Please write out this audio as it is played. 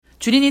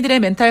주린이들의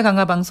멘탈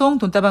강화 방송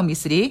돈다방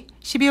미쓰리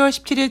 12월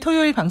 17일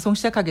토요일 방송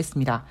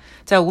시작하겠습니다.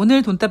 자,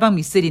 오늘 돈다방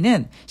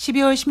미쓰리는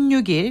 12월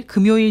 16일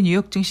금요일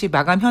뉴욕증시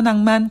마감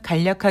현황만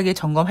간략하게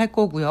점검할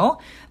거고요.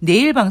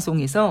 내일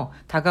방송에서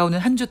다가오는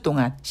한 주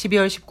동안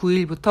 12월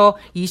 19일부터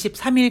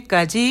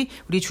 23일까지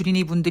우리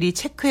주린이 분들이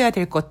체크해야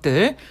될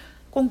것들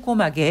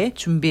꼼꼼하게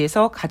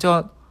준비해서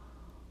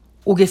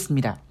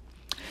가져오겠습니다.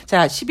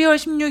 자, 12월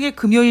 16일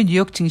금요일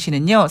뉴욕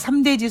증시는요,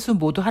 3대 지수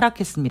모두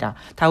하락했습니다.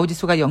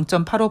 다우지수가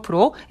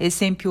 0.85%,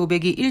 S&P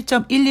 500이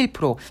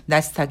 1.11%,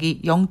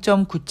 나스닥이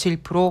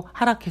 0.97%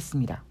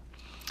 하락했습니다.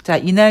 자,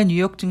 이날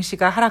뉴욕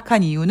증시가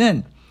하락한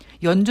이유는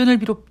연준을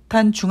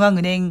비롯한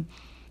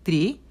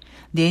중앙은행들이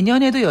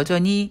내년에도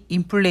여전히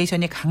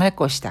인플레이션이 강할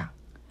것이다.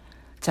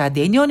 자,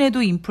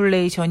 내년에도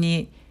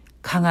인플레이션이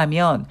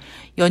강하면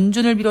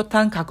연준을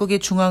비롯한 각국의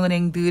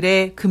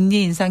중앙은행들의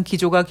금리 인상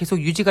기조가 계속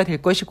유지가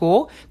될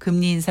것이고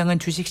금리 인상은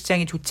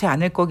주식시장이 좋지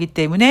않을 거기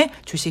때문에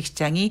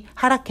주식시장이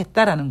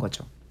하락했다라는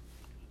거죠.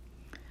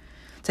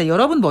 자,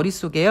 여러분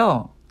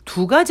머릿속에요.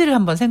 두 가지를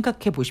한번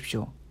생각해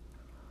보십시오.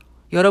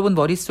 여러분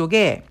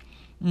머릿속에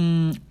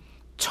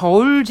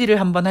저울질을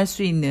한번 할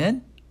수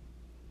있는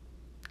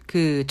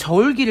그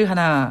저울기를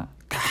하나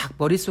딱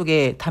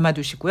머릿속에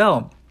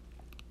담아두시고요.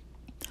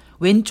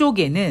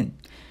 왼쪽에는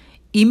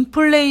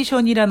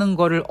인플레이션이라는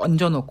거를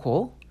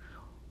얹어놓고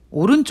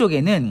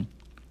오른쪽에는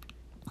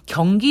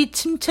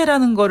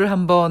경기침체라는 거를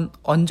한번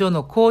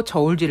얹어놓고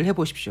저울질을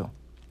해보십시오.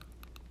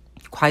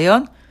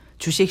 과연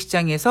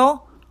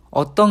주식시장에서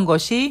어떤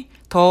것이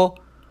더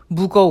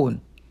무거운,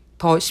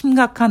 더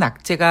심각한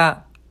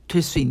악재가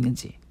될 수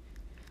있는지.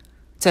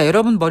 자,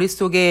 여러분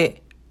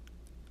머릿속에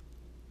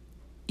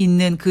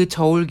있는 그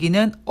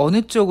저울기는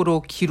어느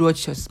쪽으로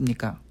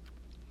기울어지셨습니까?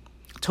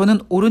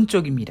 저는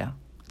오른쪽입니다.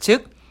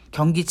 즉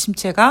경기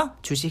침체가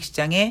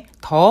주식시장에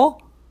더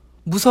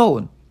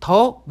무서운,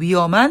 더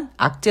위험한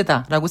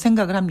악재다라고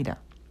생각을 합니다.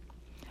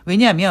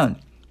 왜냐하면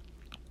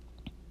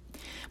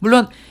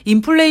물론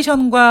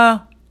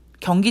인플레이션과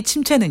경기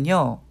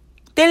침체는요,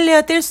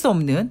 뗄래야 뗄 수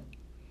없는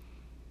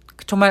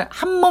정말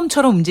한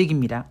몸처럼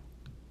움직입니다.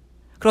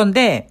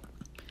 그런데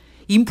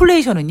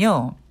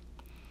인플레이션은요,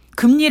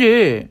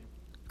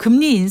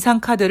 금리 인상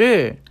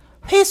카드를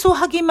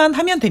회수하기만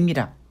하면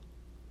됩니다.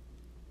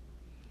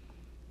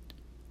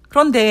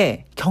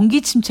 그런데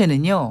경기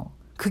침체는요,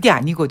 그게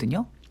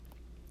아니거든요.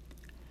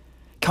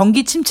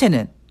 경기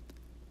침체는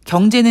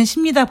경제는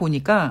쉽니다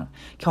보니까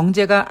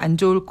경제가 안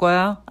좋을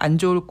거야,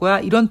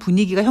 이런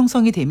분위기가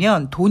형성이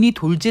되면 돈이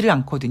돌지를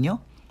않거든요.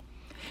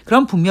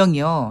 그럼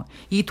분명히요,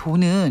 이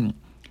돈은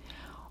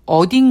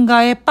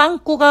어딘가에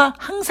빵꾸가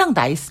항상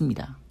나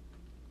있습니다.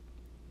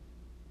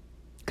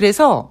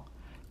 그래서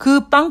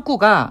그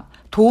빵꾸가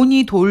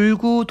돈이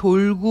돌면서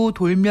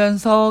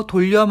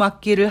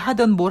돌려막기를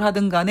하든 뭘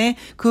하든 간에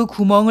그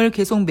구멍을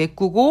계속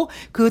메꾸고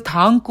그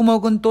다음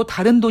구멍은 또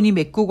다른 돈이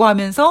메꾸고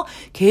하면서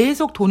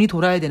계속 돈이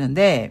돌아야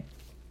되는데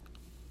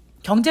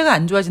경제가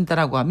안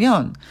좋아진다라고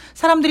하면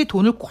사람들이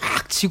돈을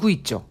꽉 쥐고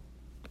있죠.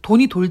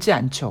 돈이 돌지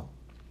않죠.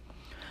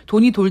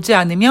 돈이 돌지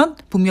않으면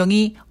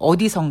분명히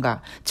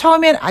어디선가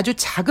처음엔 아주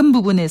작은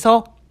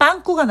부분에서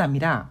빵꾸가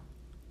납니다.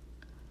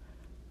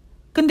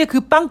 근데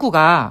그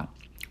빵꾸가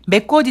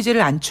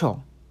메꿔지지를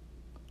않죠.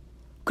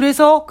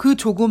 그래서 그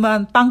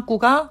조그만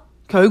빵꾸가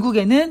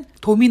결국에는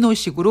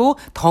도미노식으로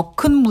더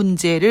큰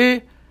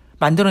문제를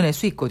만들어낼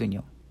수 있거든요.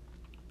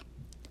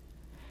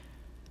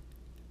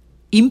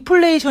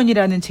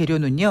 인플레이션이라는 재료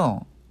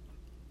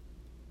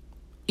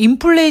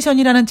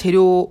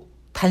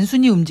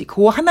단순히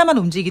그거 하나만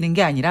움직이는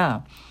게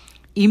아니라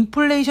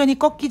인플레이션이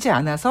꺾이지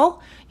않아서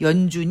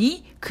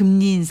연준이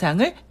금리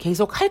인상을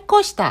계속 할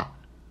것이다.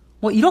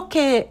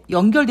 이렇게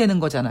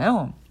연결되는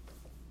거잖아요.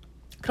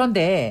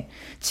 그런데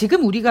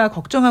지금 우리가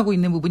걱정하고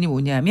있는 부분이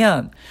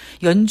뭐냐면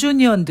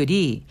연준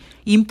의원들이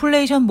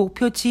인플레이션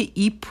목표치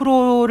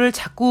 2%를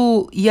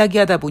자꾸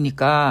이야기하다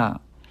보니까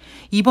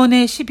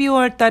이번에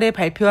 12월 달에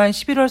발표한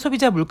 11월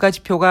소비자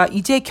물가지표가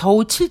이제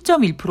겨우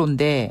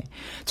 7.1%인데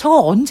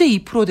저거 언제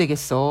 2%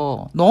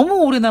 되겠어? 너무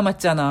오래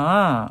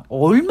남았잖아.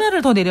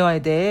 얼마를 더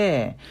내려와야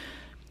돼?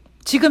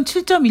 지금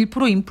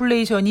 7.1%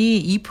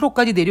 인플레이션이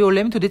 2%까지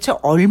내려오려면 도대체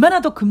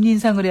얼마나 더 금리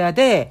인상을 해야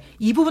돼?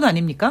 이 부분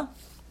아닙니까?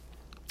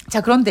 자,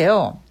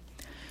 그런데요.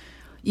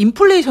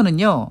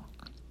 인플레이션은요,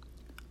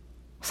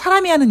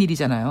 사람이 하는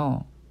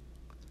일이잖아요.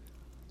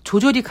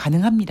 조절이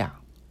가능합니다.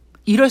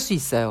 이럴 수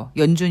있어요.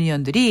 연준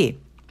위원들이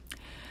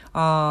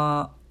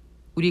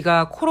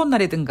우리가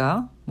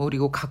코로나라든가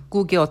그리고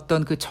각국의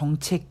어떤 그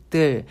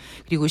정책들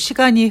그리고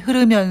시간이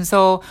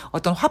흐르면서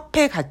어떤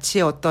화폐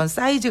가치의 어떤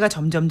사이즈가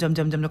점점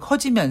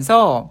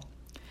커지면서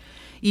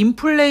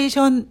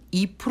인플레이션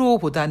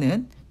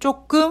 2%보다는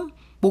조금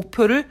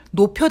목표를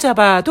높여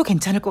잡아도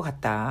괜찮을 것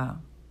같다.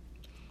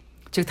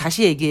 즉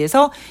다시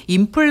얘기해서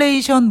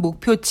인플레이션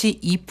목표치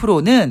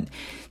 2%는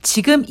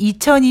지금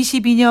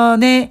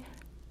 2022년에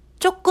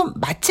조금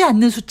맞지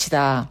않는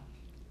수치다.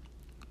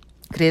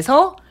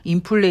 그래서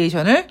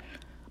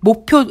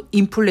목표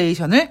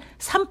인플레이션을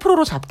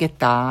 3%로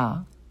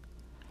잡겠다.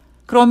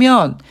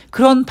 그러면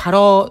그런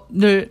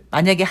발언을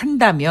만약에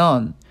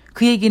한다면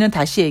그 얘기는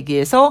다시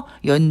얘기해서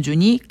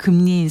연준이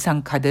금리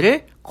인상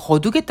카드를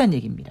거두겠다는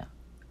얘기입니다.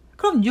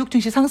 그럼 뉴욕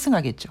증시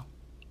상승하겠죠.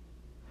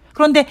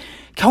 그런데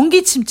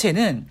경기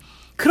침체는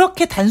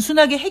그렇게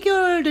단순하게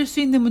해결될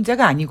수 있는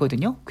문제가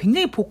아니거든요.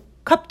 굉장히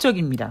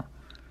복합적입니다.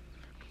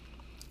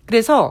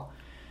 그래서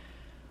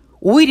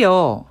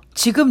오히려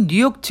지금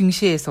뉴욕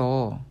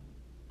증시에서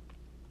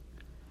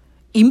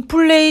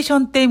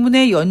인플레이션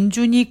때문에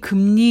연준이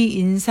금리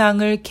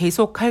인상을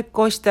계속할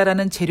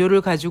것이다라는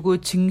재료를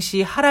가지고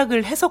증시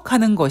하락을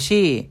해석하는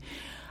것이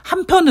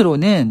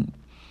한편으로는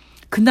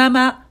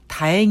그나마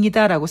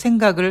다행이다라고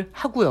생각을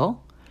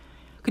하고요.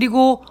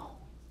 그리고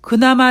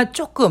그나마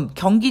조금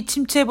경기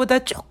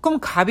침체보다 조금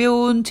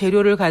가벼운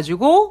재료를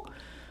가지고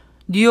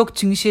뉴욕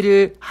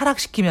증시를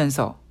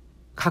하락시키면서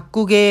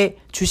각국의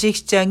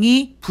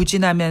주식시장이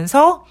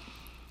부진하면서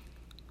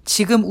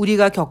지금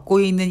우리가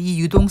겪고 있는 이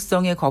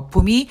유동성의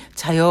거품이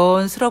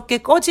자연스럽게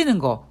꺼지는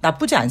거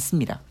나쁘지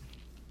않습니다.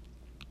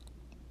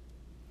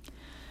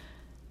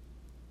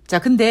 자,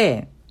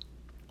 근데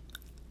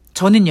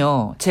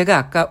저는요, 제가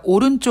아까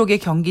오른쪽에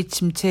경기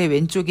침체,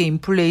 왼쪽에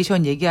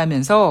인플레이션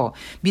얘기하면서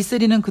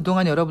미쓰리는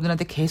그동안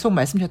여러분들한테 계속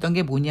말씀드렸던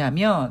게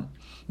뭐냐면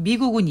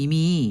미국은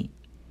이미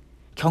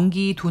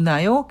경기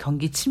둔화요,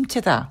 경기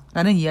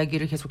침체다라는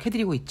이야기를 계속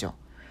해드리고 있죠.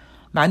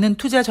 많은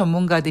투자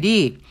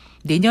전문가들이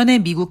내년에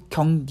미국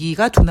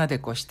경기가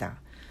둔화될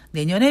것이다.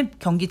 내년에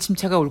경기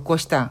침체가 올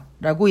것이다.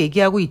 라고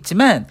얘기하고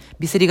있지만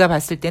미쓰리가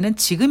봤을 때는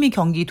지금이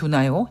경기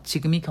둔화요,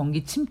 지금이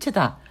경기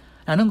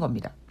침체다라는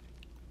겁니다.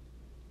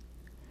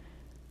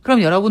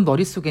 그럼 여러분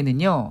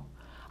머릿속에는요.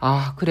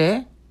 아,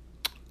 그래?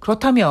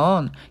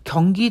 그렇다면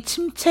경기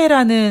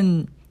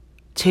침체라는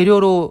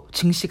재료로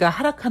증시가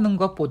하락하는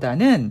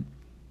것보다는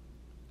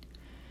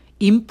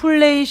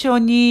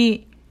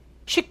인플레이션이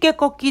쉽게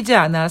꺾이지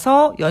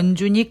않아서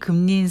연준이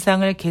금리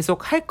인상을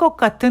계속 할 것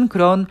같은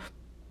그런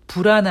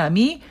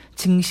불안함이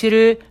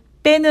증시를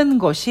빼는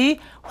것이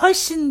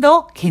훨씬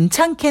더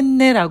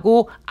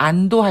괜찮겠네라고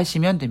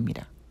안도하시면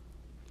됩니다.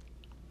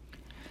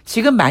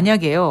 지금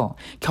만약에요,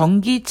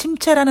 경기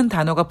침체라는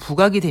단어가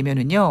부각이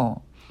되면은요,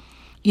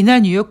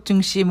 이날 뉴욕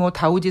증시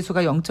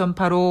다우지수가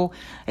 0.85,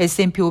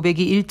 S&P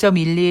 500이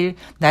 1.11,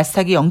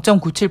 나스닥이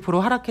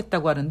 0.97%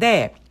 하락했다고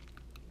하는데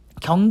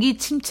경기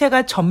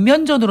침체가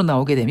전면으로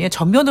나오게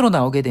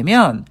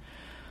되면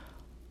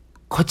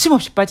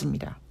거침없이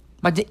빠집니다.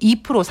 맞아,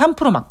 2%,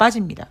 3% 막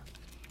빠집니다.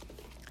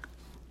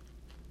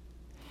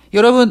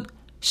 여러분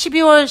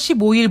 12월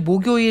 15일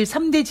목요일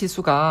 3대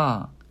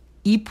지수가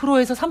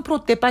 2%에서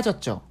 3%대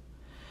빠졌죠.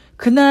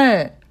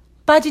 그날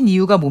빠진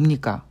이유가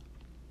뭡니까?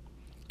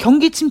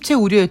 경기 침체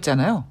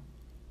우려였잖아요.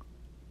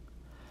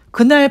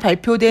 그날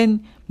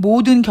발표된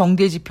모든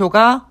경제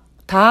지표가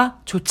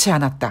다 좋지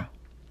않았다.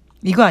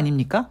 이거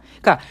아닙니까?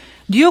 그러니까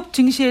뉴욕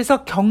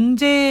증시에서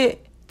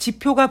경제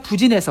지표가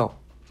부진해서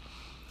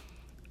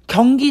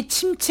경기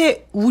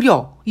침체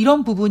우려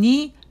이런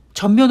부분이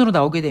전면으로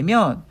나오게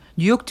되면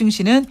뉴욕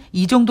증시는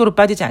이 정도로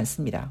빠지지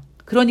않습니다.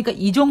 그러니까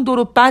이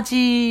정도로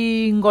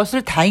빠진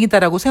것을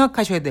다행이다라고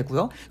생각하셔야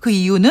되고요. 그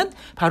이유는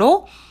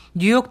바로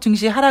뉴욕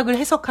증시 하락을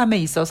해석함에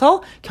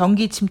있어서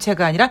경기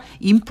침체가 아니라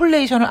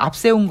인플레이션을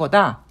앞세운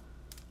거다.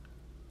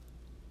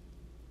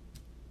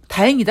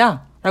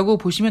 다행이다라고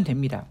보시면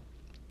됩니다.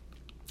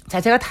 자,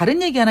 제가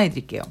다른 얘기 하나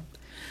해드릴게요.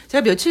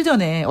 제가 며칠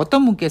전에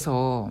어떤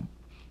분께서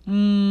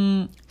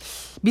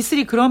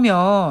미쓰리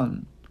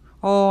그러면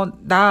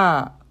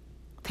나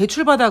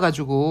대출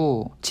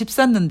받아가지고 집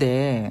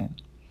샀는데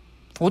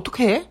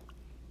어떻게 해?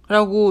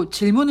 라고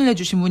질문을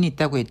해주신 분이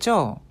있다고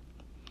했죠.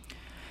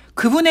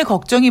 그분의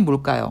걱정이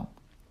뭘까요?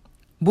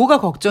 뭐가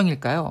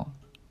걱정일까요?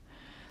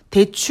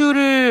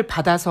 대출을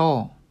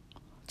받아서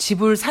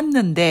집을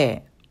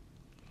샀는데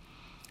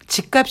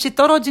집값이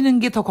떨어지는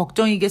게 더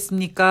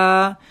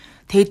걱정이겠습니까?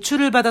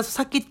 대출을 받아서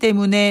샀기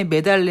때문에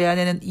매달 내야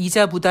하는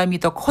이자 부담이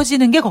더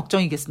커지는 게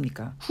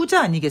걱정이겠습니까?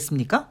 후자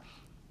아니겠습니까?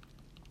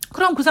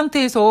 그럼 그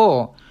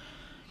상태에서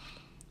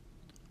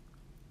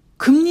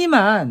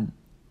금리만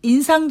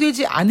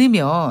인상되지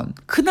않으면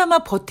그나마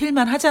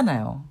버틸만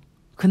하잖아요.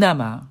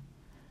 그나마.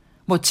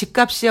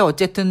 집값이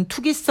어쨌든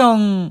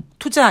투기성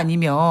투자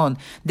아니면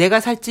내가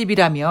살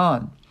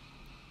집이라면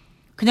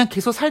그냥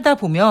계속 살다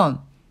보면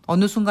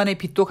어느 순간에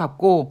빚도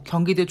갚고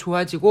경기도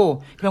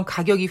좋아지고 그럼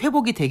가격이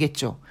회복이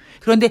되겠죠.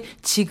 그런데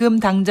지금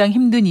당장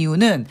힘든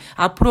이유는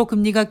앞으로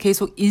금리가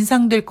계속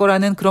인상될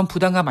거라는 그런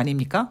부담감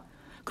아닙니까?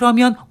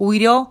 그러면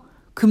오히려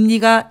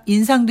금리가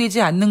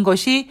인상되지 않는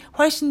것이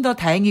훨씬 더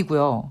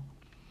다행이고요.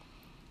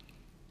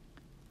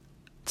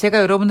 제가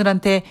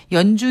여러분들한테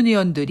연준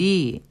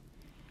의원들이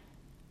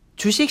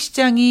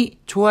주식시장이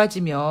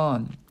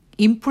좋아지면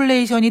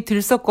인플레이션이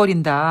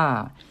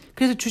들썩거린다.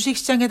 그래서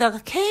주식시장에다가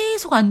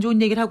계속 안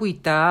좋은 얘기를 하고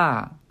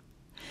있다.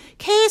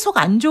 계속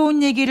안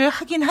좋은 얘기를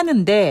하긴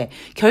하는데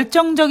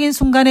결정적인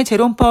순간에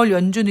제롬 파월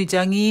연준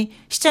의장이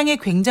시장에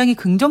굉장히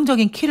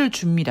긍정적인 키를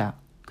줍니다.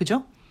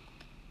 그죠?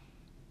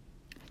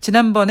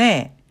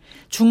 지난번에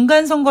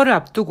중간선거를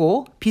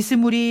앞두고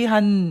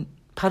비스무리한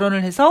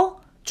발언을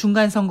해서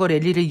중간선거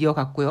랠리를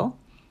이어갔고요.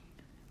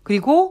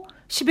 그리고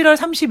 11월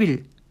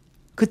 30일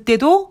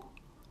그때도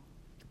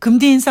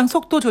금리 인상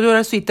속도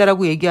조절할 수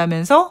있다라고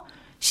얘기하면서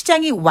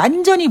시장이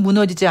완전히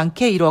무너지지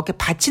않게 이렇게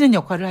받치는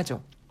역할을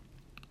하죠.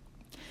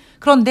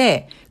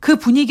 그런데 그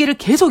분위기를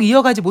계속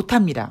이어가지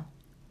못합니다.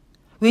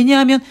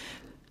 왜냐하면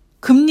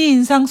금리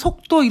인상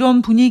속도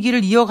이런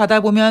분위기를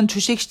이어가다 보면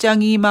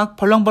주식시장이 막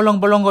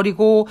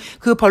벌렁벌렁거리고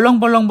그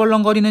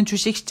벌렁벌렁거리는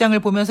주식시장을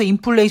보면서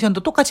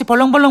인플레이션도 똑같이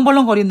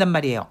벌렁벌렁거린단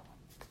말이에요.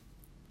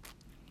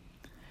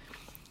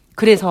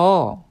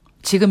 그래서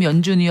지금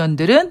연준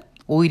위원들은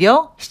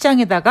오히려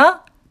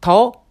시장에다가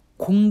더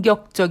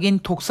공격적인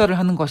독서를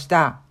하는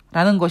것이다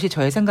라는 것이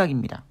저의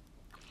생각입니다.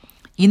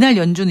 이날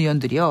연준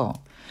위원들이요.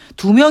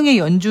 2명의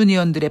연준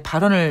위원들의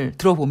발언을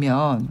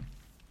들어보면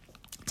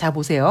자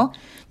보세요.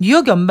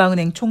 뉴욕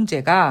연방은행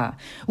총재가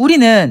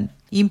우리는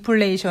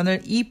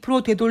인플레이션을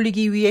 2%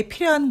 되돌리기 위해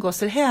필요한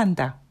것을 해야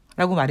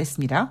한다라고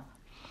말했습니다.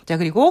 자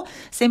그리고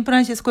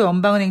샌프란시스코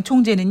연방은행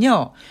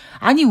총재는요.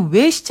 아니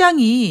왜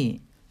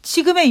시장이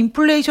지금의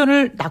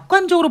인플레이션을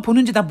낙관적으로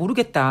보는지 나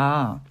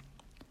모르겠다.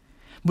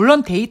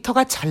 물론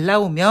데이터가 잘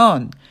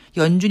나오면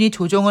연준이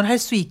조정을 할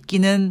수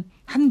있기는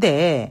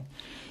한데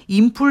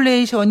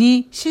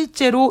인플레이션이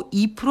실제로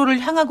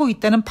 2%를 향하고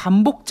있다는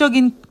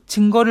반복적인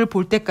증거를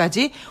볼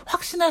때까지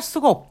확신할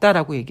수가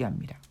없다라고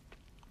얘기합니다.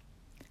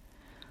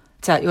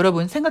 자,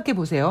 여러분 생각해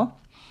보세요.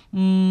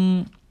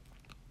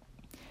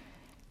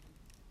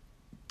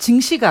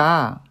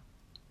 증시가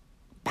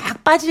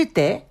막 빠질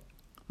때,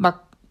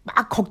 막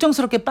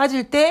걱정스럽게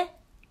빠질 때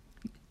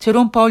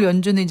제롬 파월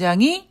연준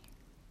의장이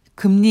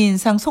금리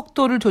인상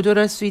속도를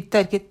조절할 수 있다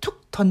이렇게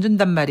툭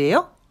던진단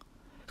말이에요.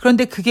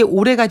 그런데 그게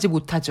오래가지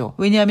못하죠.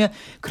 왜냐하면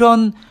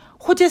그런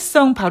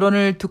호재성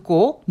발언을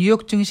듣고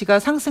뉴욕 증시가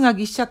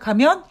상승하기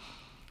시작하면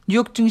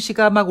뉴욕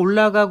증시가 막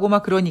올라가고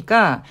막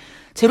그러니까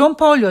제롬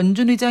파월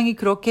연준 의장이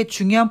그렇게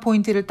중요한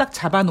포인트를 딱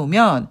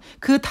잡아놓으면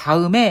그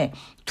다음에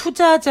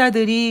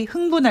투자자들이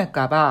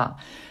흥분할까봐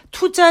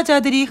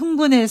투자자들이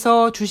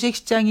흥분해서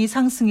주식시장이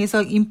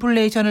상승해서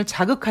인플레이션을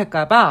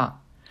자극할까봐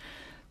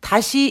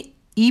다시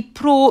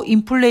 2%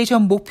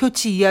 인플레이션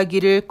목표치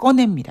이야기를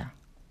꺼냅니다.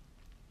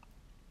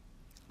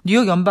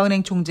 뉴욕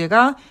연방은행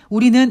총재가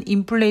우리는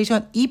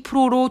인플레이션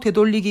 2%로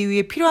되돌리기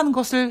위해 필요한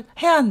것을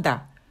해야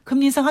한다.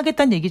 금리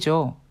인상하겠다는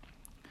얘기죠.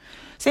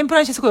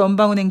 샌프란시스코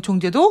연방은행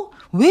총재도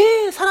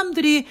왜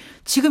사람들이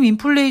지금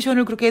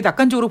인플레이션을 그렇게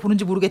낙관적으로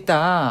보는지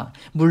모르겠다.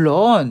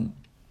 물론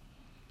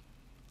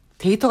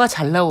데이터가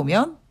잘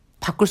나오면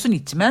바꿀 수는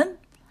있지만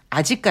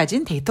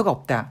아직까진 데이터가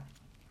없다.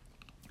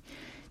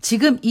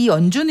 지금 이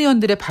연준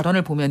의원들의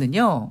발언을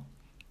보면은요.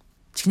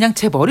 그냥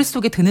제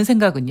머릿속에 드는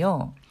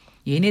생각은요.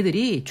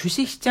 얘네들이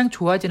주식시장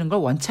좋아지는 걸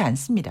원치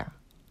않습니다.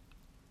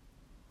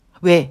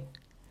 왜?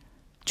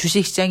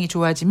 주식시장이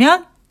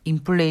좋아지면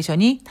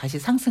인플레이션이 다시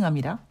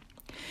상승합니다.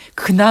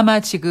 그나마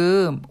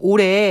지금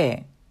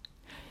올해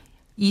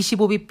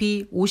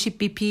 25bp,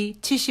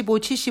 50bp,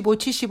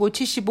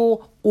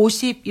 75,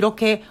 50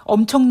 이렇게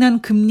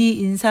엄청난 금리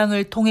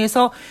인상을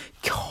통해서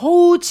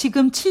겨우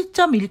지금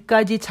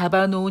 7.1까지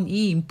잡아놓은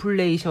이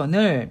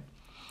인플레이션을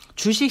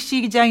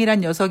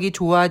주식시장이란 녀석이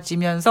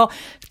좋아지면서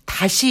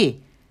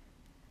다시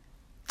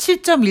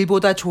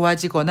 7.1보다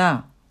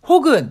좋아지거나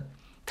혹은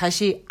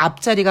다시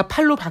앞자리가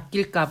 8로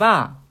바뀔까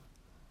봐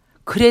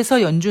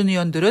그래서 연준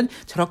위원들은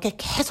저렇게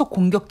계속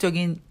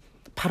공격적인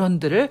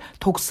발언들을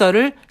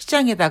독서를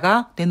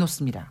시장에다가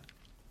내놓습니다.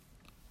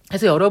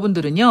 그래서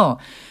여러분들은요.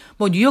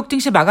 뭐 뉴욕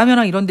증시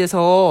마감현황 이런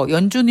데서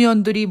연준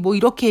위원들이 뭐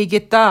이렇게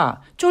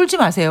얘기했다. 쫄지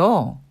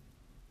마세요.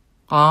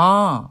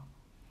 아,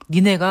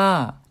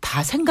 니네가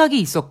다 생각이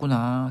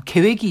있었구나.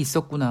 계획이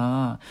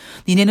있었구나.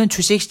 니네는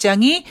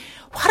주식시장이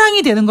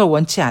화랑이 되는 걸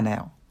원치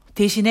않아요.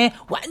 대신에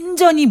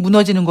완전히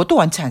무너지는 것도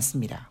원치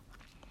않습니다.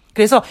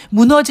 그래서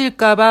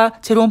무너질까 봐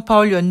제롬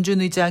파월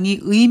연준 의장이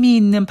의미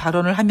있는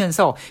발언을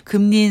하면서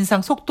금리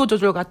인상 속도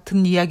조절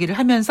같은 이야기를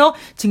하면서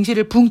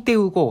증시를 붕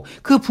띄우고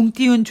그 붕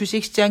띄운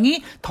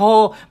주식시장이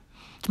더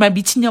정말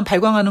미친년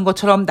발광하는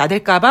것처럼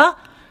나댈까 봐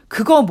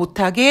그거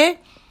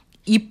못하게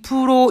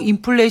 2%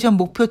 인플레이션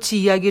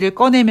목표치 이야기를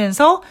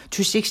꺼내면서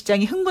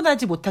주식시장이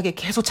흥분하지 못하게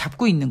계속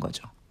잡고 있는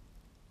거죠.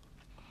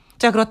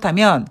 자,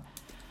 그렇다면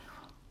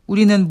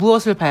우리는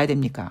무엇을 봐야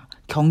됩니까?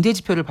 경제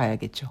지표를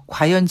봐야겠죠.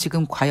 과연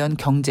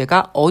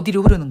경제가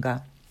어디로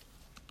흐르는가?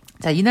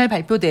 자, 이날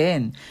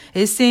발표된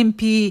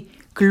S&P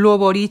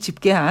글로벌이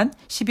집계한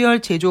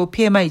 12월 제조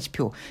PMI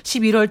지표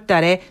 11월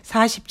달에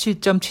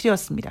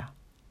 47.7이었습니다.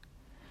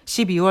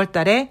 12월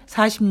달에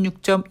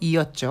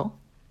 46.2였죠.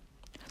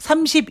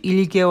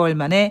 31개월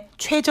만에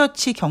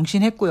최저치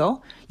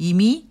경신했고요.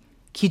 이미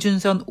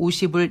기준선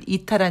 50을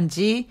이탈한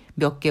지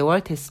몇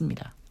개월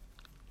됐습니다.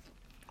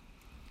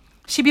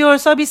 12월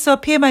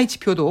서비스업 PMI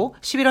지표도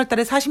 11월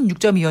달에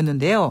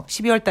 46.2였는데요.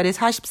 12월 달에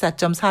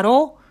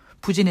 44.4로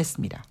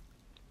부진했습니다.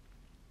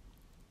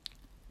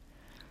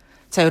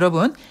 자,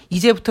 여러분,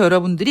 이제부터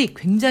여러분들이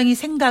굉장히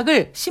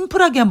생각을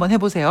심플하게 한번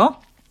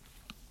해보세요.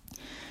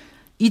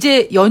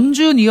 이제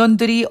연준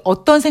위원들이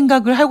어떤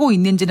생각을 하고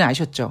있는지는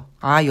아셨죠?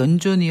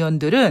 연준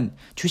위원들은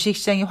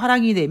주식시장이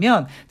화랑이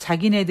되면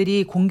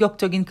자기네들이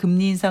공격적인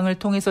금리 인상을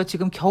통해서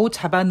지금 겨우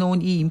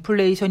잡아놓은 이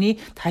인플레이션이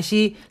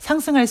다시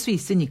상승할 수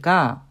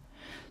있으니까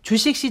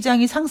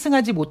주식시장이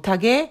상승하지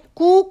못하게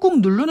꾹꾹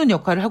누르는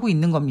역할을 하고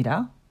있는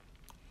겁니다.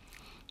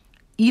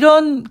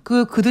 이런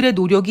그들의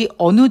노력이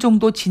어느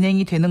정도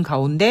진행이 되는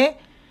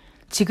가운데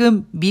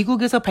지금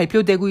미국에서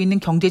발표되고 있는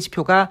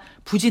경제지표가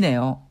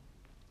부진해요.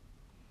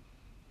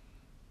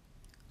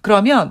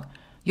 그러면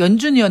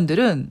연준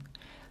위원들은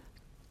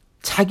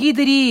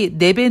자기들이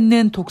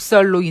내뱉는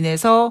독설로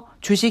인해서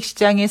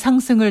주식시장의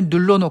상승을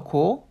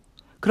눌러놓고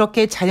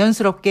그렇게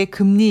자연스럽게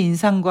금리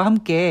인상과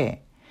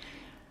함께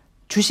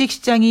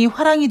주식시장이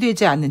화랑이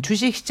되지 않는,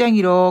 주식시장이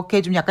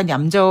이렇게 좀 약간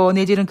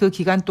얌전해지는 그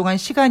기간 동안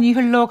시간이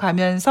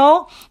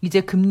흘러가면서 이제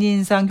금리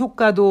인상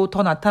효과도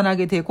더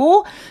나타나게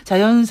되고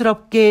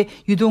자연스럽게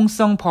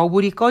유동성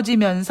버블이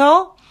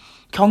꺼지면서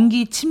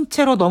경기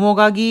침체로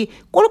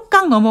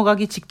꼴깍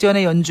넘어가기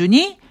직전에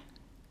연준이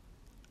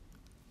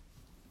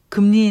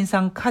금리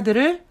인상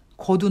카드를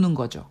거두는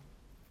거죠.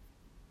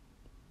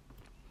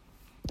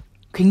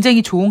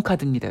 굉장히 좋은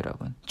카드입니다,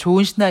 여러분.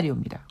 좋은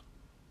시나리오입니다.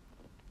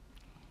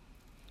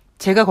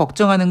 제가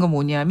걱정하는 건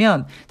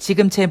뭐냐면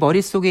지금 제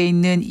머릿속에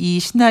있는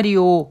이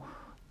시나리오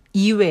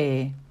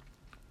이외에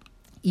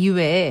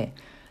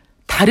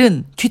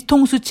다른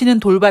뒤통수 치는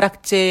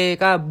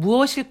돌발악재가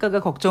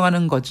무엇일까가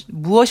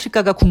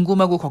무엇일까가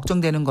궁금하고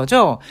걱정되는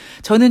거죠.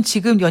 저는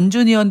지금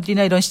연준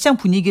위원들이나 이런 시장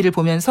분위기를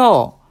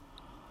보면서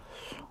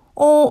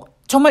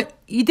정말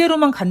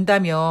이대로만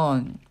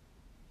간다면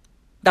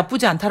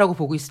나쁘지 않다라고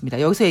보고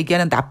있습니다. 여기서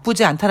얘기하는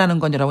나쁘지 않다라는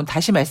건 여러분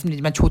다시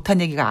말씀드리지만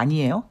좋다는 얘기가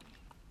아니에요.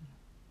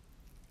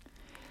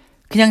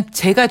 그냥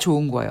제가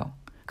좋은 거예요.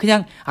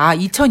 그냥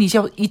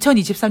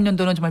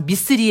 2023년도는 정말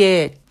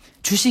미쓰리의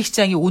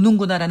주식시장이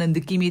오는구나라는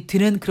느낌이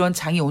드는 그런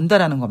장이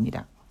온다라는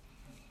겁니다.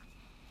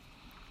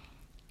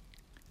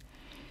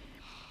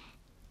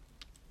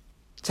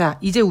 자,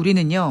 이제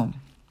우리는요.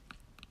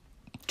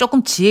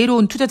 조금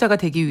지혜로운 투자자가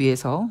되기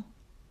위해서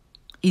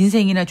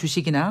인생이나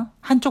주식이나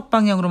한쪽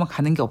방향으로만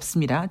가는 게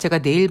없습니다. 제가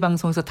내일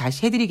방송에서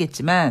다시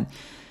해드리겠지만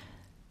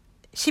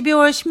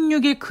 12월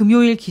 16일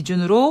금요일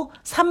기준으로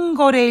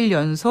 3거래일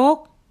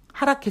연속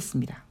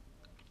하락했습니다.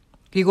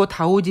 그리고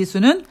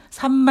다우지수는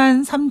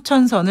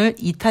 33,000선을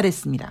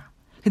이탈했습니다.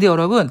 근데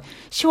여러분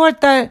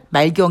 10월달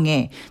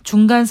말경에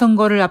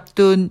중간선거를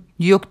앞둔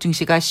뉴욕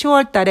증시가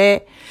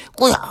 10월달에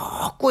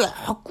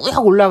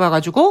꾸역꾸역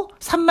올라가가지고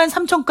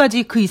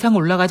 33,000까지 그 이상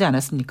올라가지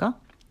않았습니까?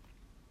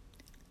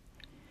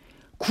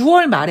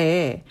 9월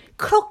말에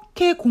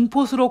그렇게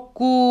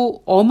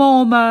공포스럽고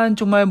어마어마한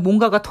정말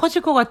뭔가가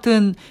터질 것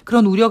같은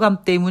그런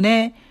우려감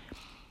때문에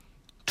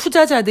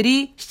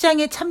투자자들이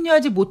시장에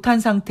참여하지 못한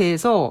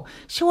상태에서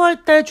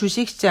 10월달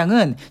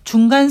주식시장은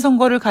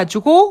중간선거를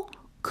가지고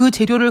그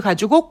재료를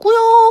가지고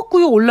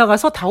꾸역꾸역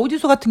올라가서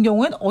다우지수 같은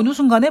경우에는 어느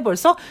순간에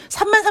벌써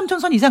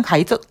 33,000선 이상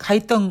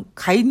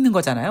가 있는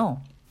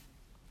거잖아요.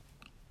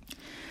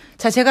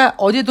 자, 제가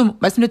어제도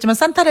말씀드렸지만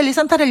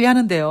산타랠리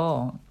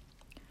하는데요.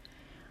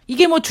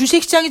 이게 뭐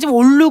주식시장이 좀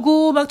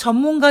오르고 막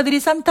전문가들이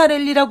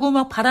산타랠리라고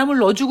막 바람을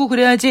넣어주고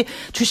그래야지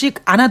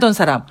주식 안 하던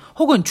사람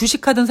혹은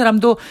주식하던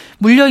사람도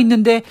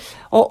물려있는데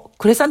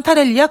그래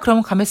산타랠리야?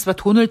 그러면 가만있어 봐.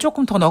 돈을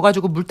조금 더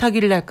넣어가지고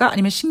물타기를 할까?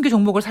 아니면 신규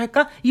종목을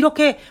살까?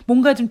 이렇게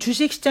뭔가 좀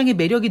주식시장의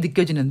매력이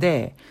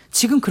느껴지는데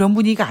지금 그런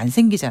분위기가 안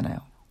생기잖아요.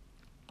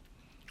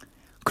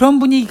 그런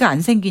분위기가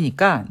안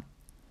생기니까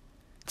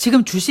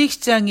지금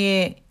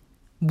주식시장의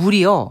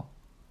물이요.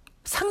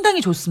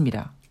 상당히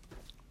좋습니다.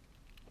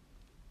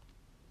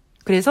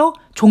 그래서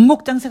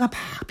종목 장세가 막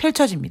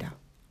펼쳐집니다.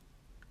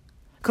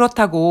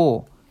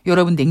 그렇다고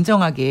여러분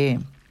냉정하게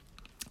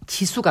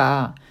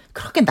지수가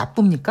그렇게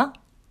나쁩니까?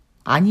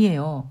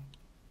 아니에요.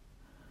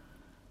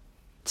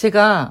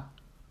 제가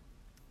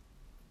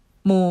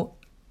뭐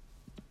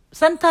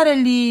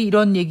산타랠리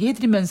이런 얘기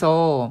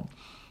해드리면서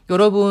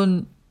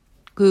여러분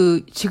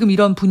지금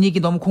이런 분위기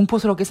너무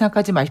공포스럽게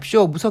생각하지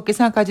마십시오. 무섭게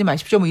생각하지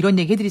마십시오. 뭐 이런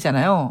얘기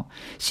해드리잖아요.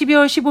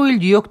 12월 15일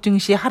뉴욕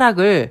증시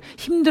하락을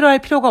힘들어할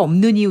필요가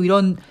없는 이유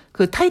이런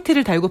그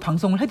타이틀을 달고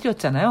방송을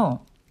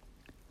해드렸잖아요.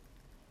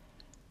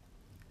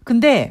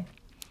 근데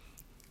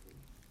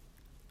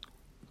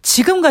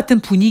지금 같은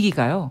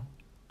분위기가요.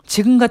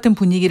 지금 같은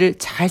분위기를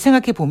잘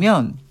생각해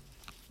보면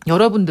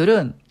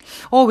여러분들은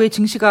왜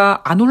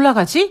증시가 안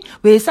올라가지?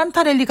 왜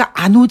산타랠리가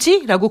안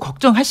오지? 라고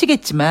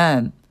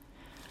걱정하시겠지만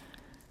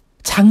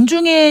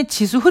장중의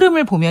지수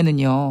흐름을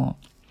보면은요.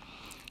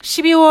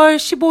 12월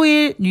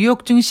 15일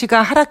뉴욕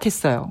증시가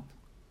하락했어요.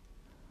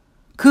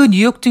 그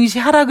뉴욕 증시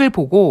하락을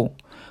보고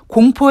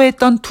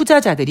공포했던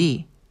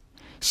투자자들이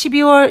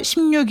 12월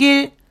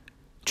 16일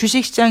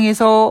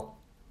주식시장에서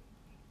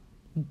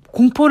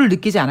공포를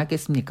느끼지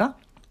않았겠습니까?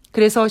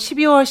 그래서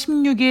 12월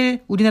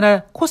 16일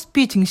우리나라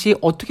코스피 증시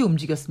어떻게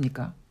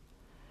움직였습니까?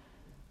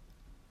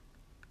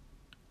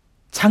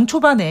 장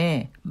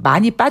초반에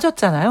많이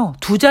빠졌잖아요.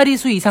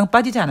 2자릿수 이상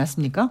빠지지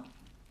않았습니까?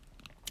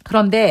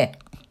 그런데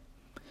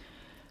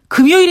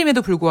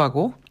금요일임에도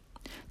불구하고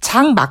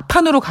장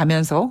막판으로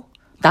가면서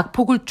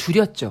낙폭을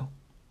줄였죠.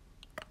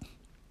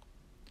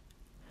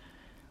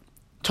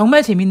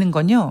 정말 재밌는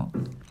건요.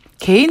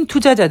 개인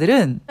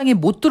투자자들은 시장에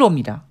못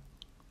들어옵니다.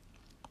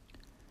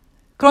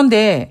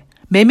 그런데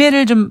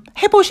매매를 좀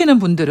해보시는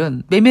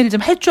분들은, 매매를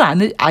좀 할 줄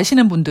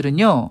아시는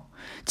분들은요.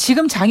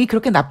 지금 장이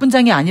그렇게 나쁜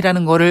장이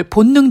아니라는 거를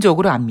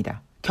본능적으로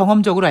압니다.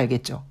 경험적으로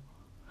알겠죠.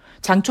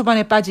 장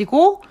초반에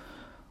빠지고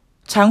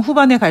장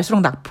후반에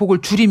갈수록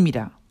낙폭을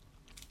줄입니다.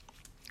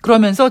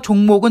 그러면서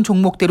종목은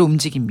종목대로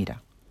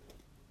움직입니다.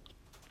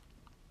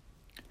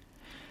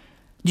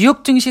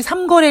 뉴욕 증시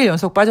 3거래일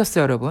연속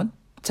빠졌어요, 여러분.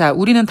 자,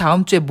 우리는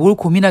다음 주에 뭘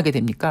고민하게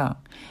됩니까?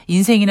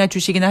 인생이나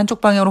주식이나 한쪽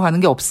방향으로 가는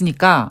게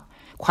없으니까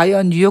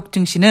과연 뉴욕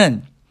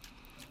증시는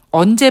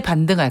언제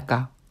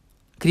반등할까?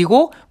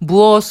 그리고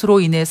무엇으로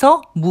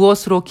인해서,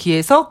 무엇으로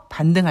기해서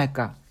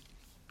반등할까?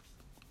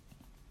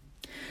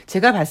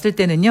 제가 봤을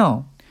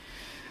때는요,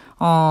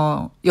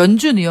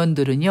 연준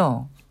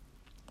의원들은요,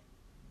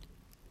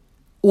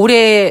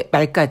 올해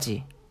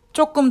말까지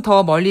조금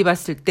더 멀리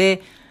봤을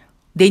때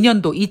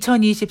내년도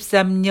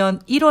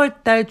 2023년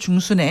 1월 달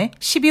중순에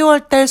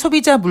 12월 달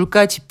소비자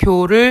물가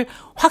지표를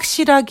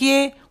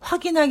확실하게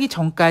확인하기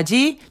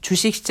전까지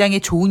주식시장에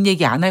좋은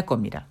얘기 안 할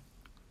겁니다.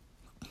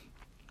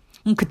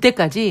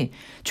 그때까지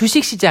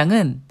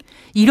주식시장은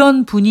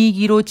이런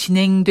분위기로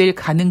진행될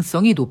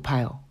가능성이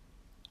높아요.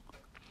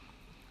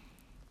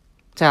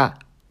 자,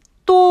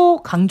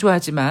 또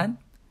강조하지만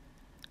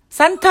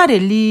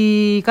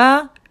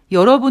산타랠리가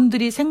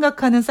여러분들이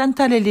생각하는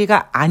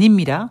산타랠리가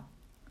아닙니다.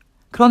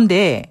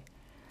 그런데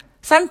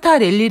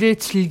산타랠리를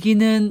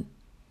즐기는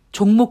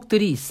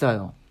종목들이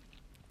있어요.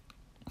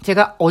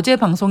 제가 어제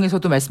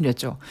방송에서도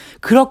말씀드렸죠.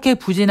 그렇게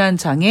부진한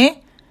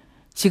장에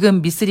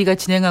지금 미쓰리가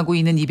진행하고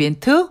있는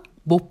이벤트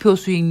목표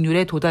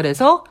수익률에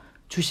도달해서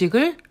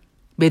주식을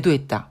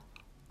매도했다.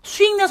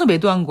 수익 나서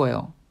매도한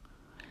거예요.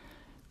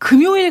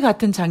 금요일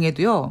같은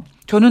장에도요.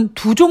 저는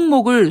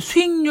 2종목을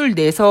수익률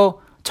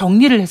내서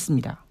정리를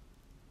했습니다.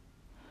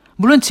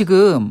 물론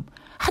지금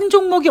한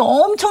종목이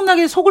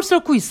엄청나게 속을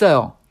썩고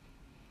있어요.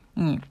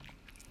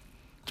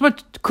 정말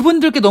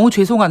그분들께 너무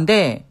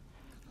죄송한데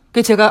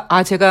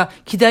제가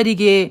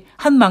기다리게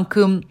한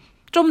만큼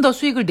좀 더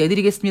수익을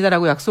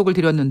내드리겠습니다라고 약속을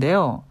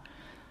드렸는데요.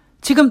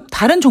 지금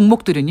다른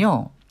종목들은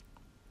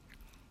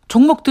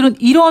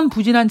이런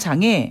부진한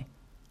장에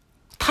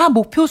다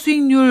목표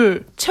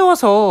수익률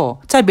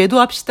채워서 자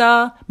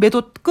매도합시다.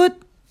 매도 끝.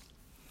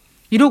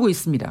 이러고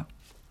있습니다.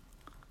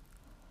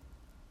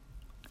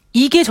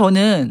 이게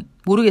저는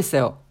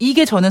모르겠어요.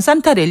 이게 저는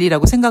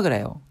산타랠리라고 생각을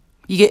해요.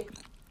 이게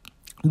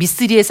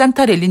미쓰리의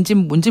산타랠리인지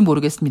뭔지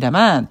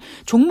모르겠습니다만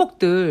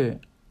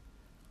종목들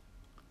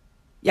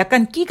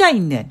약간 끼가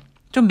있는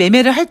좀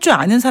매매를 할 줄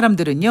아는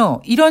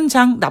사람들은요. 이런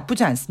장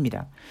나쁘지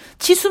않습니다.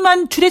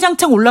 지수만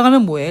주례장창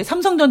올라가면 뭐해.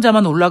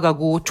 삼성전자만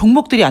올라가고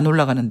종목들이 안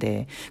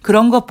올라가는데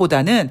그런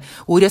것보다는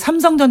오히려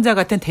삼성전자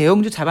같은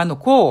대형주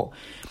잡아놓고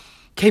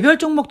개별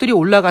종목들이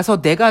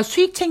올라가서 내가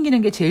수익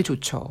챙기는 게 제일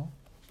좋죠.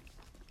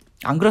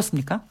 안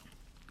그렇습니까?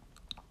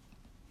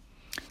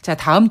 자,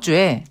 다음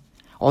주에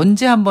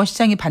언제 한번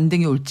시장이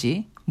반등이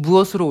올지,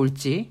 무엇으로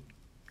올지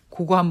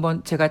그거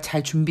한번 제가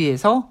잘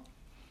준비해서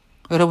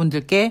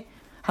여러분들께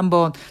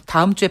한번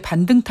다음 주에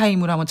반등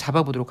타임으로 한번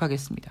잡아보도록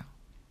하겠습니다.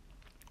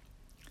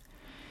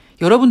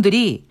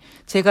 여러분들이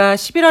제가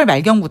 11월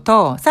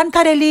말경부터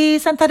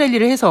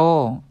산타랠리를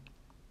해서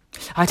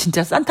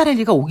진짜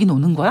산타랠리가 오긴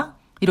오는 거야?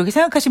 이렇게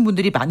생각하신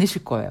분들이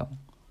많으실 거예요.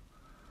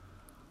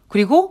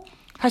 그리고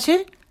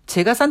사실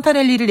제가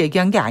산타랠리를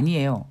얘기한 게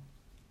아니에요.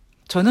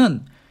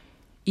 저는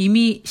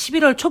이미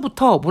 11월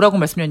초부터 뭐라고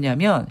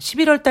말씀드렸냐면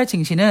 11월 달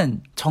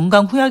증시는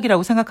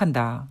정강후약이라고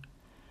생각한다.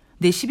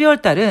 근데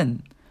 12월 달은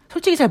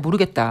솔직히 잘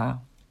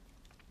모르겠다.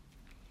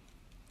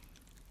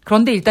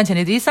 그런데 일단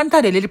쟤네들이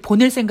산타랠리를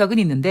보낼 생각은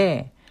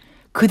있는데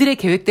그들의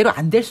계획대로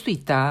안 될 수도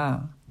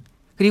있다.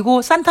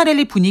 그리고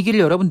산타랠리 분위기를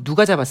여러분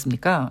누가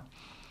잡았습니까?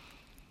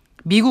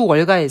 미국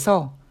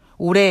월가에서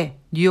올해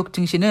뉴욕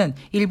증시는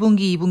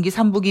 1분기, 2분기,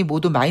 3분기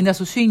모두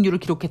마이너스 수익률을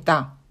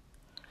기록했다.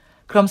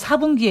 그럼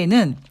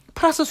 4분기에는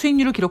플러스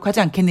수익률을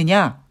기록하지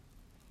않겠느냐?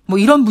 뭐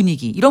이런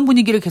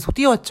분위기를 계속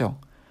띄웠죠.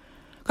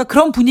 그러니까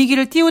그런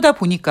분위기를 띄우다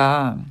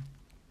보니까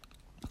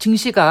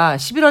증시가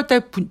 11월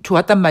달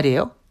좋았단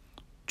말이에요.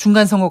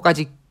 중간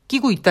선거까지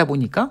끼고 있다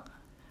보니까.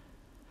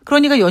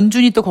 그러니까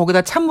연준이 또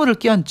거기다 찬물을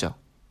끼얹죠.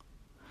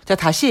 자,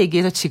 다시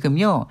얘기해서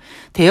지금요.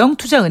 대형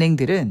투자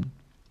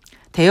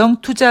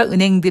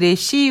은행들의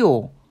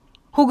CEO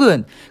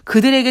혹은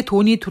그들에게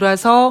돈이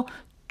돌아서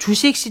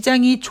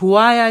주식시장이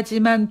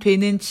좋아야지만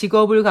되는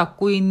직업을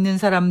갖고 있는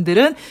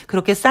사람들은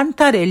그렇게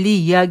산타랠리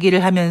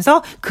이야기를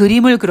하면서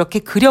그림을 그렇게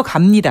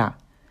그려갑니다.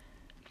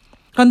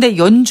 그런데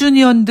연준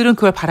의원들은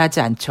그걸 바라지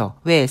않죠.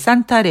 왜?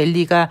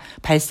 산타랠리가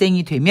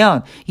발생이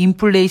되면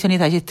인플레이션이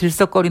다시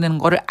들썩거리는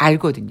거를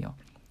알거든요.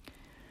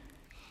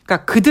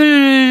 그러니까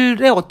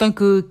그들의 어떤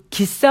그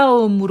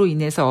기싸움으로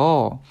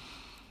인해서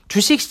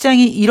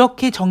주식시장이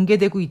이렇게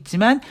전개되고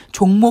있지만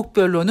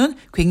종목별로는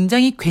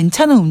굉장히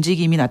괜찮은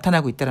움직임이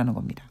나타나고 있다는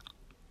겁니다.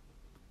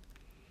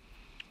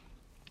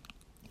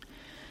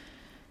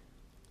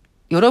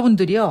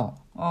 여러분들이요,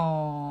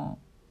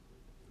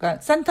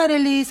 그러니까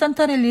산타랠리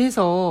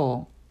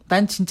해서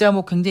난 진짜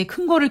뭐 굉장히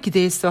큰 거를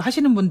기대했어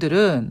하시는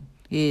분들은,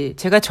 예,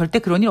 제가 절대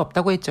그런 일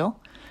없다고 했죠.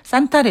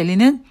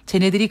 산타랠리는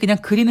쟤네들이 그냥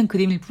그리는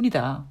그림일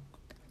뿐이다.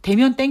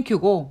 되면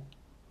땡큐고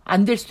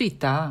안 될 수도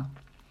있다.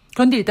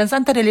 그런데 일단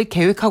산타랠리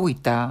계획하고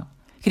있다.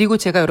 그리고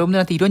제가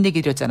여러분들한테 이런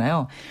얘기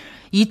드렸잖아요.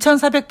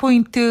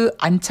 2400포인트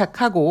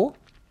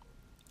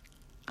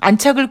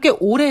안착을 꽤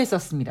오래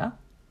했었습니다.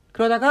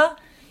 그러다가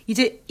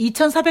이제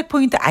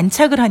 2400포인트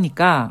안착을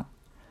하니까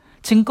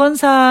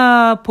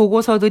증권사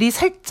보고서들이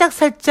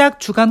살짝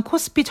주간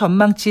코스피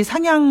전망치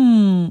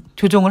상향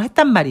조정을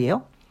했단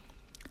말이에요.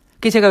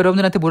 그게 제가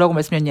여러분들한테 뭐라고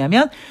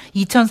말씀드렸냐면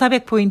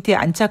 2400포인트에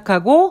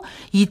안착하고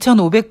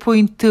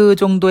 2500포인트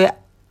정도에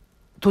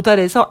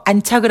도달해서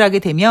안착을 하게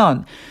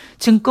되면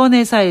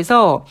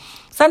증권회사에서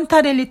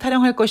산타랠리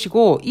타령할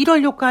것이고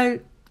 1월 효과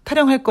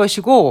타령할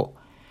것이고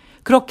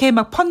그렇게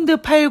막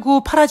펀드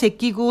팔고 팔아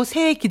제끼고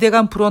새해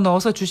기대감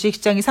불어넣어서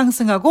주식시장이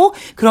상승하고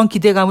그런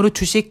기대감으로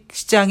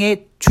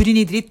주식시장에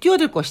주린이들이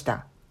뛰어들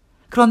것이다.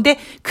 그런데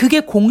그게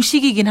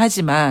공식이긴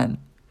하지만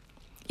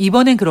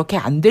이번엔 그렇게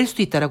안 될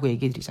수도 있다라고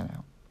얘기해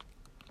드리잖아요.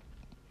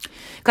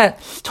 그러니까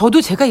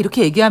저도 제가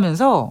이렇게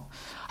얘기하면서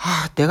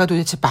내가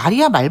도대체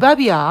말이야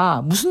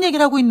말밥이야 무슨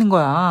얘기를 하고 있는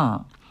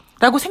거야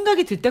라고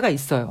생각이 들 때가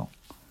있어요.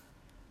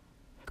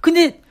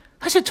 근데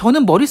사실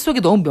저는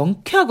머릿속에 너무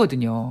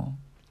명쾌하거든요.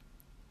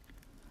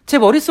 제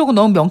머릿속은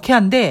너무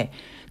명쾌한데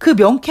그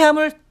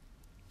명쾌함을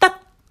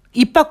딱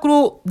입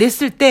밖으로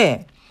냈을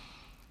때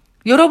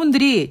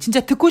여러분들이 진짜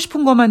듣고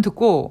싶은 것만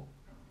듣고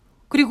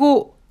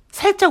그리고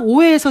살짝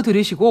오해해서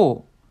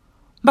들으시고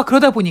막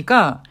그러다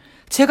보니까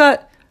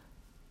제가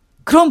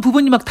그런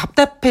부분이 막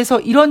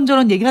답답해서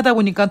이런저런 얘기를 하다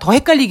보니까 더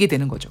헷갈리게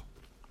되는 거죠.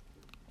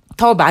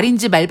 더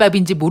말인지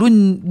말밥인지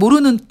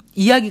모르는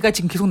이야기가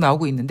지금 계속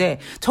나오고 있는데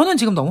저는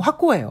지금 너무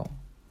확고해요.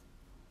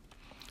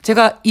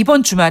 제가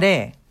이번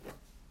주말에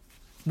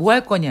뭐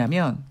할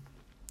거냐면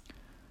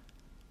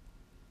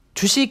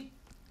주식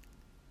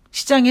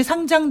시장에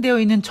상장되어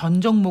있는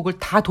전 종목을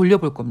다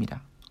돌려볼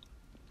겁니다.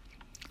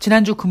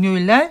 지난주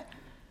금요일 날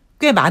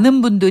꽤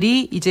많은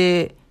분들이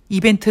이제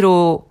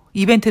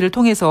이벤트를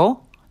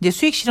통해서 이제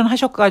수익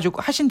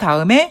실현하셔가지고 하신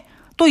다음에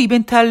또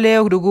이벤트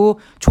할래요. 그리고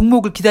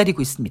종목을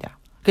기다리고 있습니다.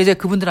 그래서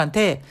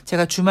그분들한테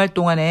제가 주말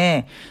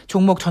동안에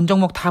전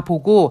종목 다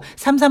보고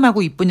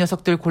삼삼하고 이쁜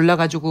녀석들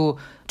골라가지고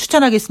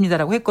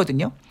추천하겠습니다라고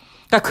했거든요.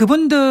 그러니까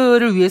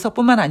그분들을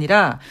위해서뿐만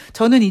아니라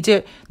저는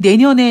이제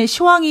내년에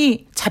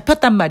시황이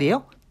잡혔단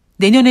말이에요.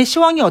 내년에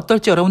시황이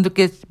어떨지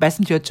여러분들께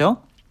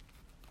말씀드렸죠.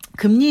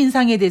 금리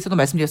인상에 대해서도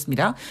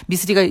말씀드렸습니다.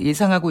 미쓰리가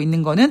예상하고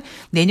있는 거는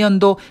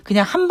내년도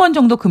그냥 한 번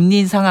정도 금리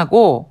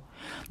인상하고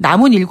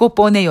남은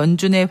 7번의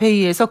연준의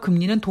회의에서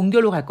금리는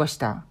동결로 갈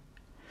것이다.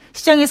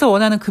 시장에서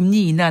원하는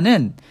금리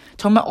인하는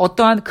정말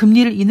어떠한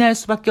금리를 인하할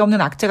수밖에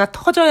없는 악재가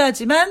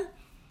터져야지만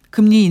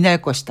금리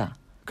인하할 것이다.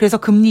 그래서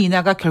금리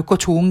인하가 결코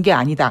좋은 게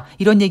아니다.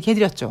 이런 얘기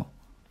해드렸죠.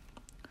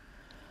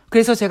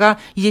 그래서 제가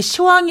이제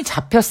시황이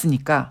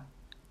잡혔으니까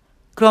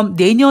그럼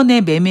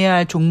내년에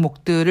매매할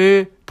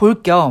종목들을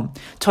볼 겸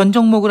전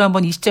종목을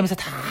한번 이 시점에서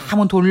다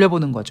한번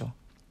돌려보는 거죠.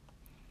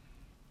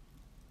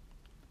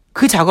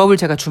 그 작업을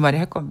제가 주말에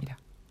할 겁니다.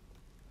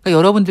 그러니까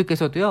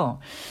여러분들께서도요.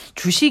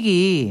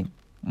 주식이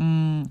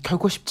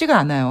결코 쉽지가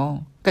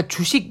않아요. 그러니까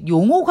주식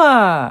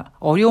용어가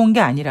어려운 게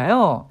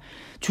아니라요.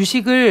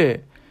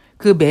 주식을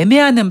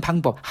매매하는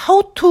방법,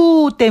 how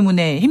to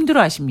때문에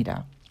힘들어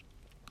하십니다.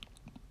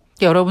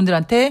 그러니까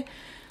여러분들한테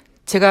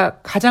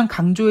제가 가장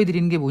강조해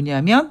드리는 게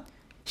뭐냐면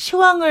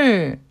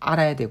시황을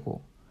알아야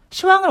되고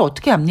시황을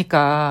어떻게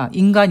합니까?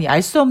 인간이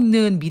알 수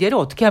없는 미래를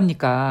어떻게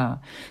합니까?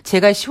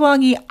 제가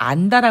시황이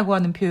안다라고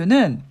하는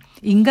표현은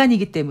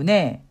인간이기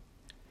때문에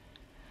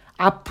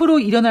앞으로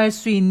일어날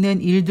수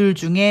있는 일들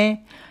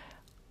중에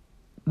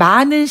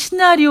많은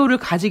시나리오를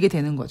가지게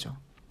되는 거죠.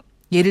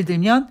 예를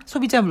들면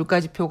소비자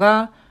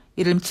물가지표가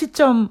예를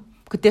들면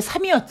그때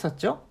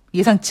 3이었었죠.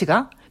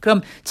 예상치가.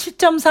 그럼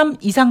 7.3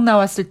 이상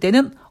나왔을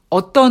때는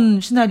어떤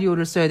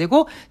시나리오를 써야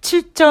되고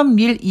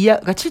 7.1 이하,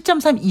 그러니까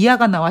 7.3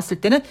 이하가 나왔을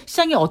때는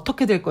시장이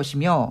어떻게 될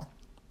것이며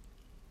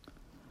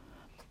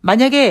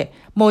만약에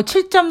뭐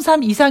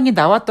 7.3 이상이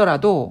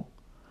나왔더라도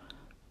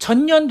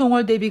전년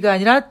동월 대비가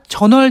아니라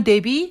전월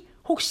대비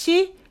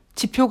혹시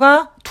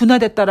지표가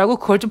둔화됐다라고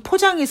그걸 좀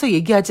포장해서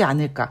얘기하지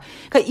않을까.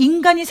 그러니까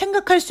인간이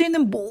생각할 수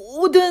있는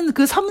모든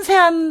그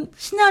섬세한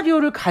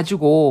시나리오를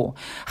가지고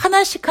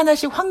하나씩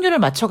확률을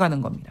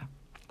맞춰가는 겁니다.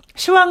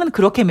 시황은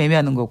그렇게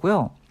매매하는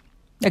거고요.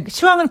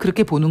 시황은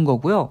그렇게 보는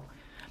거고요.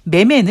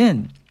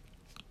 매매는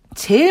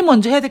제일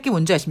먼저 해야 될 게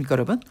뭔지 아십니까,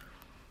 여러분?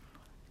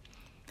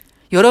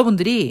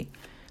 여러분들이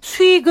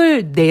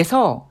수익을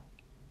내서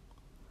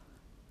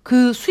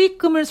그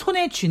수익금을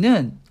손에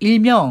쥐는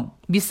일명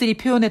미쓰리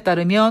표현에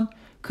따르면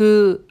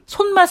그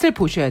손맛을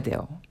보셔야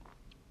돼요.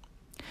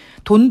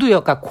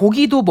 돈도요, 그러니까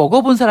고기도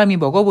먹어본 사람이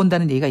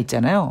먹어본다는 얘기가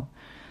있잖아요.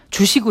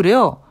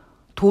 주식으로요,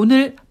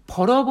 돈을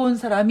벌어본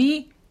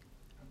사람이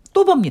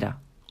또 법니다.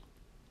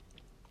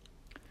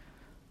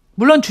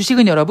 물론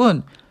주식은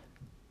여러분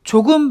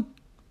조금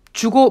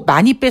주고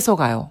많이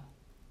뺏어가요.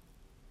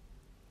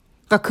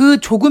 그러니까 그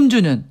조금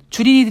주는,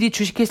 주린이들이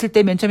주식했을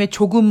때 맨 처음에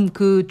조금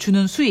그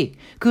주는 수익,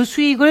 그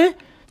수익을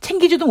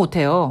챙기지도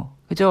못해요.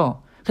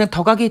 그죠? 그냥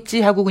더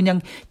가겠지 하고 그냥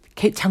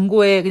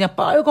잔고에 그냥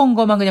빨간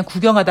거만 그냥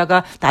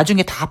구경하다가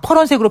나중에 다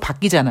파란색으로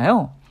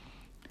바뀌잖아요.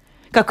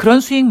 그러니까 그런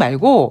수익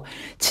말고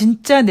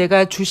진짜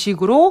내가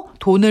주식으로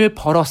돈을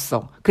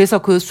벌었어. 그래서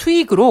그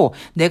수익으로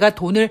내가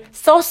돈을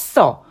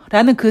썼어.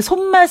 라는 그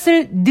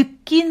손맛을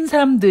느낀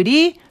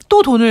사람들이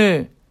또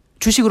돈을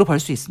주식으로 벌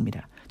수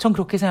있습니다. 전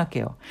그렇게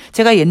생각해요.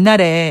 제가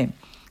옛날에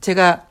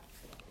제가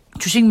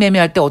주식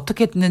매매할 때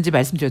어떻게 했는지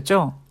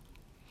말씀드렸죠?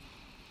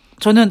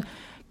 저는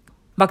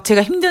막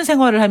제가 힘든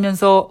생활을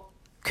하면서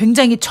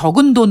굉장히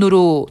적은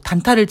돈으로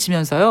단타를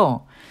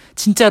치면서요.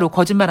 진짜로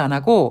거짓말 안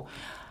하고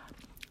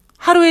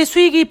하루에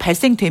수익이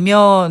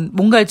발생되면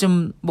뭔가를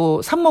좀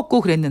뭐 삽먹고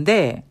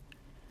그랬는데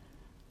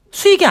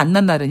수익이 안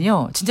난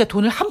날은요. 진짜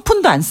돈을 한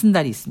푼도 안 쓴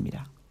날이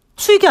있습니다.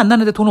 수익이 안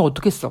나는데 돈을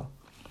어떻게 써?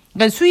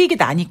 그러니까 수익이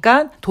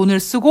나니까 돈을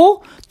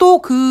쓰고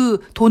또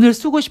그 돈을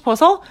쓰고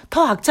싶어서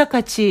더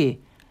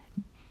악착같이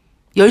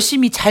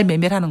열심히 잘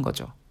매매를 하는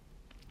거죠.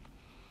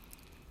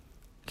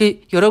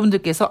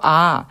 여러분들께서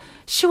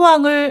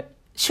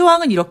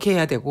시황은 이렇게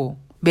해야 되고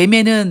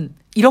매매는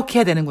이렇게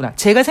해야 되는구나.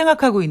 제가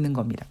생각하고 있는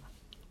겁니다.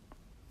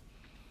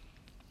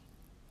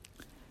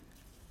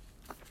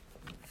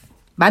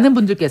 많은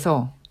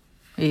분들께서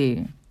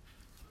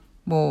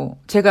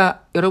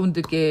제가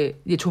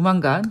여러분들께 이제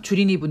조만간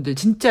주린이 분들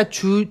진짜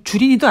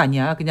주린이도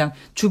아니야. 그냥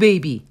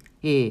주베이비.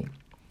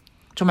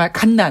 정말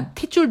갓난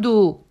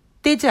탯줄도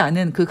떼지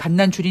않은 그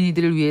갓난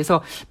주린이들을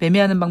위해서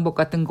매매하는 방법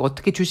같은 거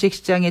어떻게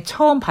주식시장에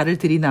처음 발을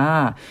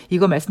들이나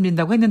이거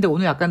말씀드린다고 했는데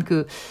오늘 약간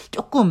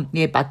조금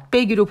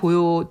맛배기로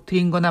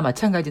보여드린 거나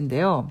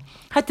마찬가지인데요.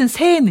 하여튼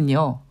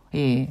새해는요.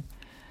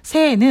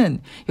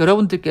 새해는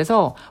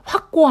여러분들께서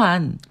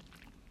확고한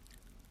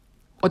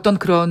어떤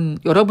그런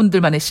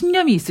여러분들만의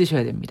신념이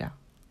있으셔야 됩니다.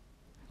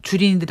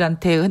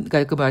 주린이들한테,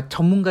 그러니까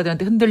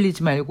전문가들한테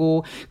흔들리지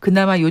말고,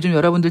 그나마 요즘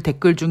여러분들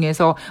댓글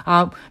중에서,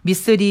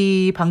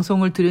 미쓰리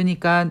방송을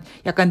들으니까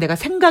약간 내가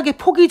생각의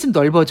폭이 좀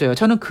넓어져요.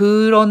 저는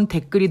그런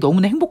댓글이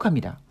너무나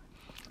행복합니다.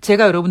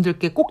 제가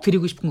여러분들께 꼭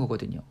드리고 싶은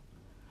거거든요.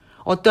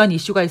 어떠한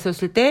이슈가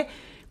있었을 때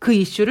그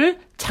이슈를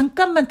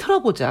잠깐만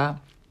틀어보자.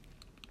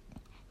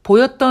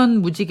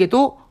 보였던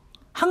무지개도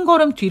한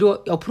걸음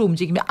뒤로 옆으로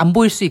움직이면 안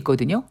보일 수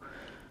있거든요.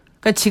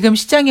 그러니까 지금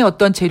시장의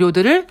어떤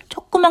재료들을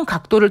조그만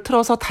각도를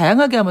틀어서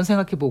다양하게 한번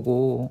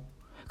생각해보고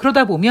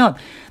그러다 보면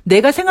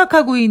내가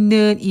생각하고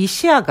있는 이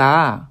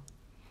시야가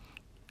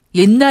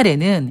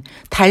옛날에는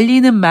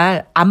달리는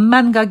말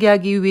앞만 가게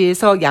하기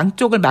위해서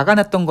양쪽을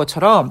막아놨던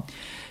것처럼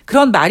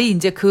그런 말이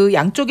이제 그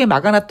양쪽에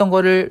막아놨던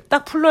거를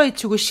딱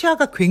풀러헤치고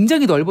시야가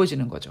굉장히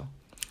넓어지는 거죠.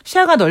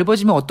 시야가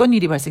넓어지면 어떤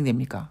일이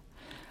발생됩니까?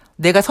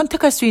 내가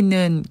선택할 수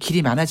있는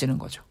길이 많아지는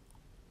거죠.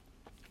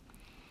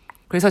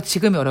 그래서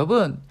지금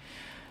여러분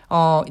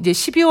이제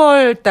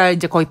 12월 달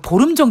이제 거의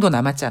보름 정도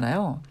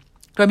남았잖아요.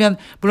 그러면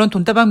물론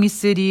돈다방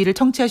미쓰리를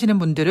청취하시는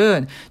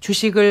분들은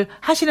주식을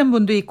하시는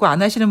분도 있고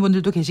안 하시는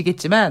분들도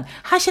계시겠지만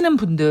하시는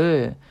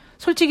분들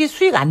솔직히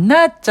수익 안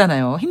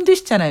났잖아요.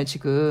 힘드시잖아요,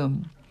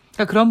 지금.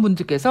 그러니까 그런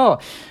분들께서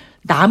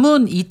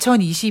남은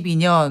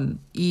 2022년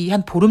이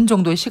한 보름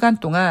정도의 시간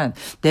동안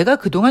내가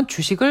그동안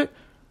주식을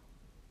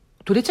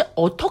도대체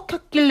어떻게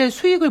했길래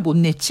수익을 못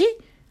냈지?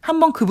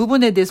 한번 그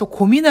부분에 대해서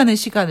고민하는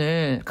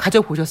시간을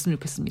가져보셨으면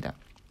좋겠습니다.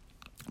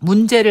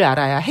 문제를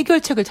알아야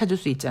해결책을 찾을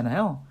수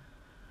있잖아요.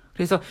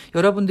 그래서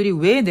여러분들이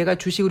왜 내가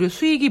주식으로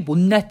수익이 못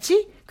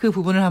났지? 그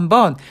부분을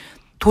한번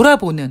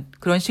돌아보는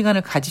그런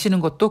시간을 가지시는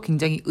것도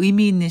굉장히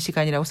의미 있는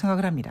시간이라고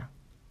생각을 합니다.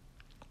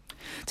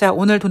 자,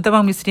 오늘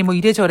돈다방 미쓰리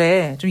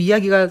이래저래 좀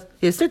이야기가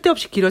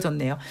쓸데없이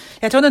길어졌네요.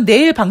 저는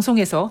내일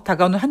방송에서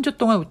다가오는 한 주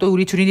동안 또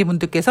우리 주린이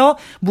분들께서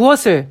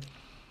무엇을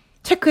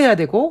체크해야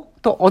되고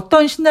또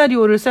어떤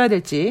시나리오를 써야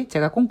될지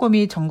제가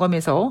꼼꼼히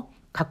점검해서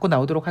갖고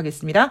나오도록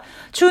하겠습니다.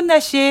 추운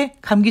날씨에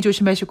감기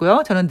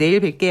조심하시고요. 저는 내일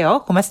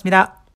뵐게요. 고맙습니다.